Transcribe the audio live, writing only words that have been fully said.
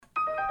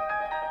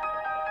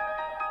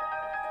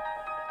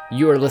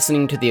You are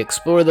listening to the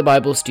Explore the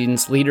Bible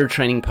Students Leader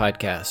Training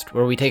Podcast,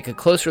 where we take a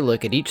closer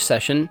look at each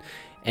session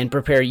and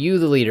prepare you,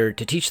 the leader,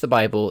 to teach the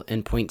Bible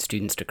and point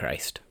students to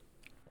Christ.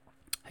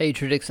 Hey,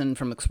 Drew Dixon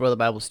from Explore the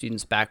Bible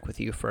Students back with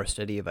you for our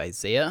study of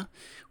Isaiah.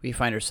 We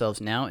find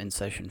ourselves now in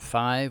session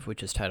 5,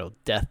 which is titled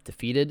Death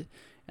Defeated,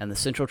 and the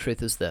central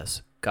truth is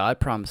this: God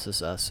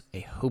promises us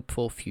a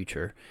hopeful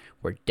future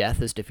where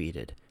death is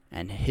defeated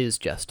and His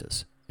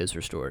justice is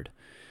restored.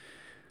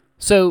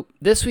 So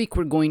this week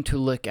we're going to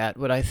look at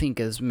what I think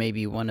is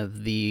maybe one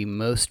of the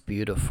most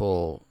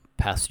beautiful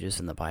passages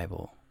in the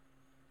Bible,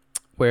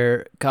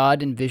 where God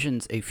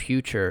envisions a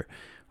future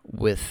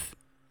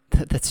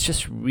that's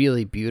just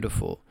really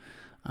beautiful,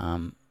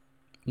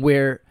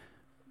 where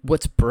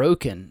what's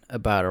broken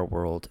about our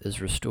world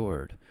is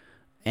restored,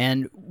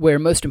 and where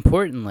most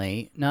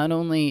importantly, not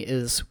only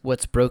is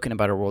what's broken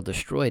about our world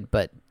destroyed,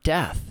 but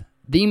death,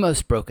 the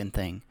most broken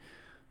thing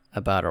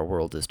about our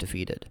world, is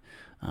defeated.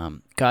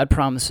 God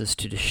promises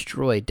to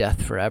destroy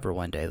death forever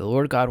one day. The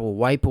Lord God will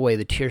wipe away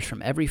the tears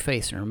from every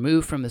face and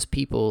remove from His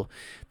people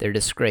their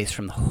disgrace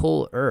from the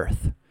whole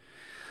earth.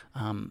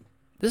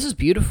 This is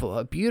beautiful,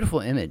 a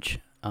beautiful image.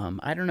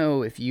 I don't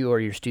know if you or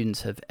your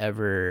students have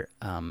ever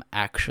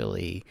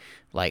actually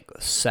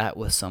sat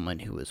with someone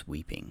who was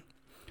weeping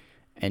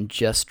and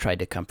just tried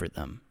to comfort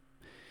them.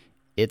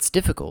 It's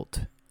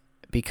difficult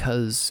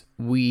because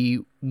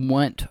we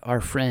want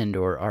our friend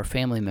or our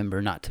family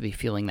member not to be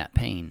feeling that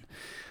pain.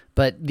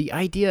 But the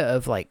idea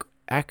of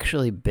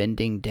actually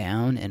bending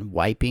down and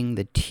wiping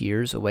the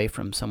tears away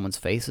from someone's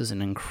face is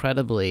an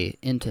incredibly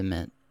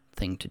intimate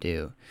thing to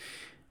do.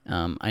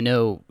 I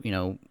know,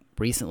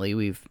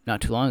 recently not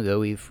too long ago,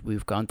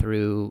 we've gone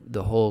through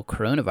the whole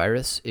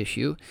coronavirus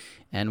issue,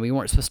 and we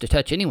weren't supposed to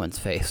touch anyone's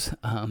face.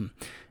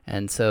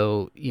 And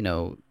so,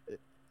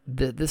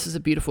 this is a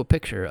beautiful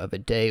picture of a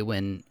day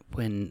when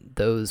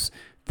those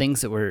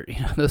things that were,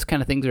 those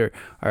kind of things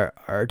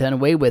are done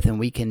away with, and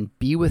we can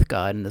be with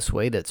God in this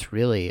way that's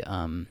really,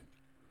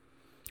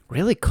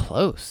 really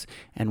close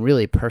and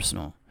really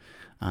personal.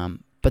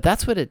 But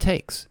that's what it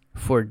takes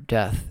for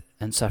death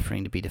and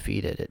suffering to be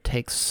defeated. It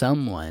takes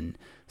someone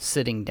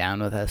sitting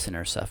down with us in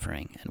our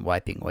suffering and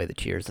wiping away the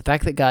tears. The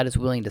fact that God is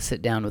willing to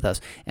sit down with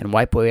us and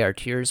wipe away our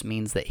tears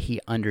means that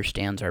He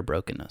understands our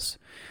brokenness.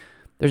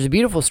 There's a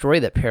beautiful story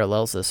that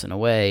parallels this in a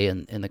way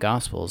in the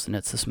Gospels, and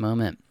it's this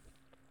moment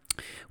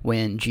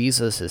when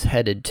Jesus is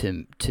headed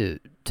to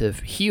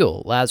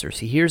heal Lazarus.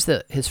 He hears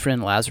that his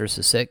friend Lazarus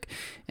is sick,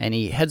 and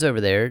he heads over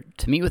there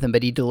to meet with him,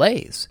 but he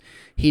delays.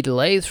 He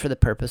delays for the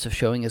purpose of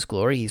showing His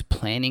glory. He's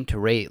planning to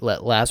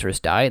let Lazarus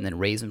die and then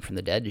raise him from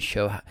the dead to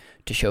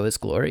show His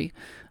glory,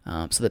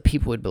 so that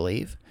people would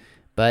believe.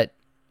 But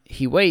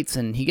he waits,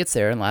 and he gets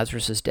there, and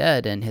Lazarus is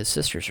dead, and his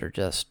sisters are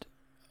just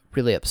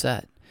really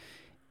upset.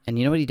 And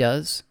you know what he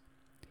does?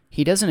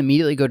 He doesn't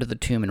immediately go to the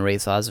tomb and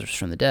raise Lazarus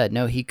from the dead.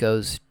 No, he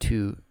goes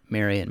to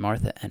Mary and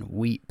Martha and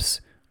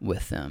weeps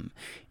with them.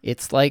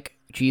 It's like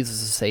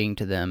Jesus is saying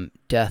to them,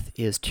 death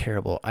is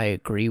terrible. I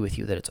agree with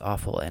you that it's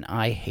awful, and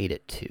I hate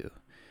it too.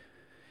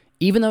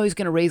 Even though He's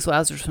going to raise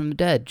Lazarus from the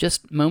dead,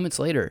 just moments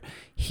later,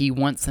 He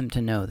wants them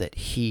to know that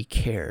He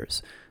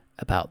cares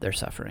about their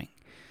suffering.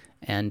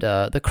 And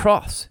the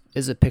cross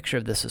is a picture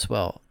of this as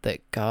well, that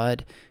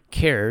God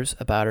cares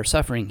about our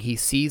suffering. He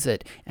sees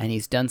it, and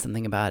He's done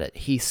something about it.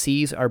 He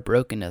sees our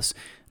brokenness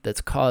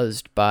that's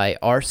caused by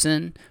our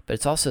sin, but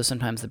it's also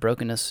sometimes the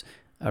brokenness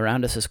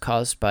around us is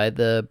caused by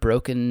the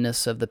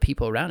brokenness of the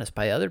people around us,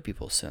 by other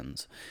people's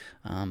sins.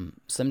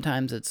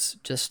 Sometimes it's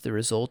just the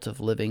result of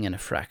living in a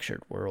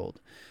fractured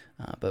world.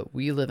 But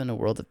we live in a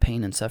world of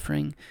pain and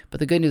suffering, but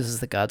the good news is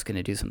that God's going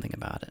to do something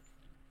about it.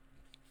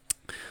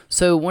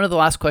 So one of the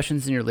last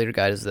questions in your leader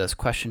guide is this,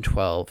 question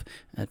 12.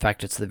 In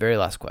fact, it's the very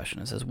last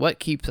question. It says, what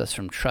keeps us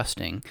from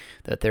trusting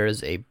that there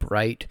is a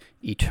bright,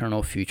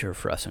 eternal future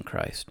for us in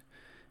Christ?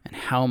 And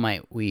how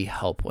might we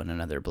help one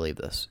another believe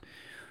this?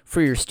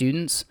 For your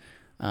students,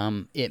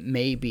 it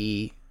may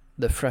be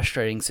the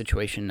frustrating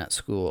situation at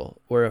school,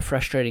 or a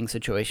frustrating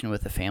situation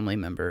with a family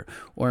member,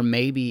 or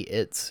maybe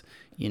it's,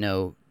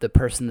 the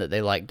person that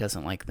they like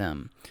doesn't like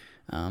them.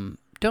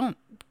 Don't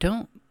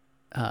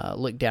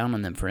look down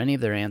on them for any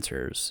of their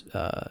answers.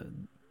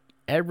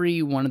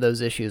 Every one of those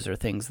issues are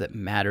things that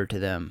matter to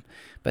them,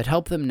 but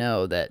help them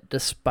know that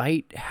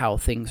despite how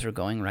things are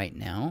going right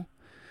now,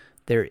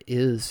 there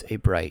is a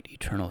bright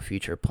eternal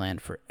future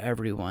planned for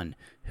everyone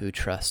who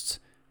trusts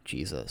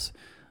Jesus.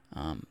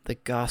 The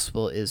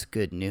gospel is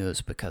good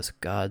news because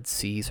God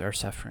sees our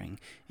suffering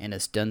and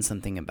has done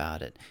something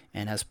about it,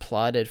 and has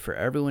plotted for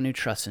everyone who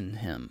trusts in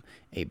Him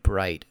a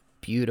bright,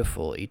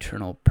 beautiful,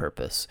 eternal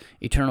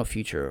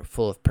future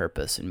full of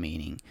purpose and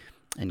meaning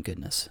and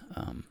goodness.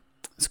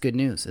 It's good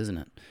news, isn't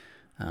it?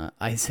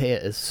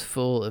 Isaiah is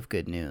full of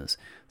good news.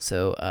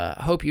 So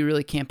I hope you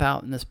really camp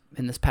out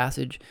in this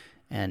passage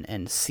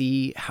and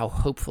see how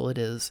hopeful it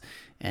is,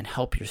 and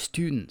help your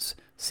students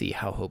see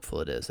how hopeful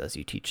it is as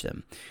you teach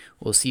them.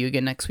 We'll see you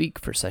again next week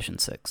for session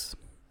 6.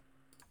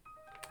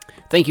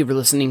 Thank you for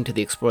listening to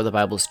the Explore the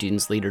Bible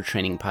Students Leader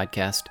Training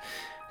Podcast.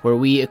 where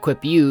we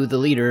equip you, the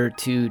leader,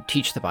 to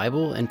teach the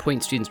Bible and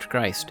point students to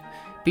Christ.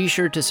 Be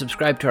sure to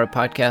subscribe to our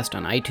podcast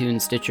on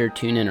iTunes, Stitcher,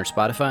 TuneIn, or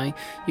Spotify.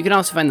 You can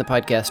also find the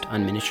podcast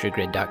on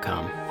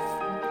ministrygrid.com.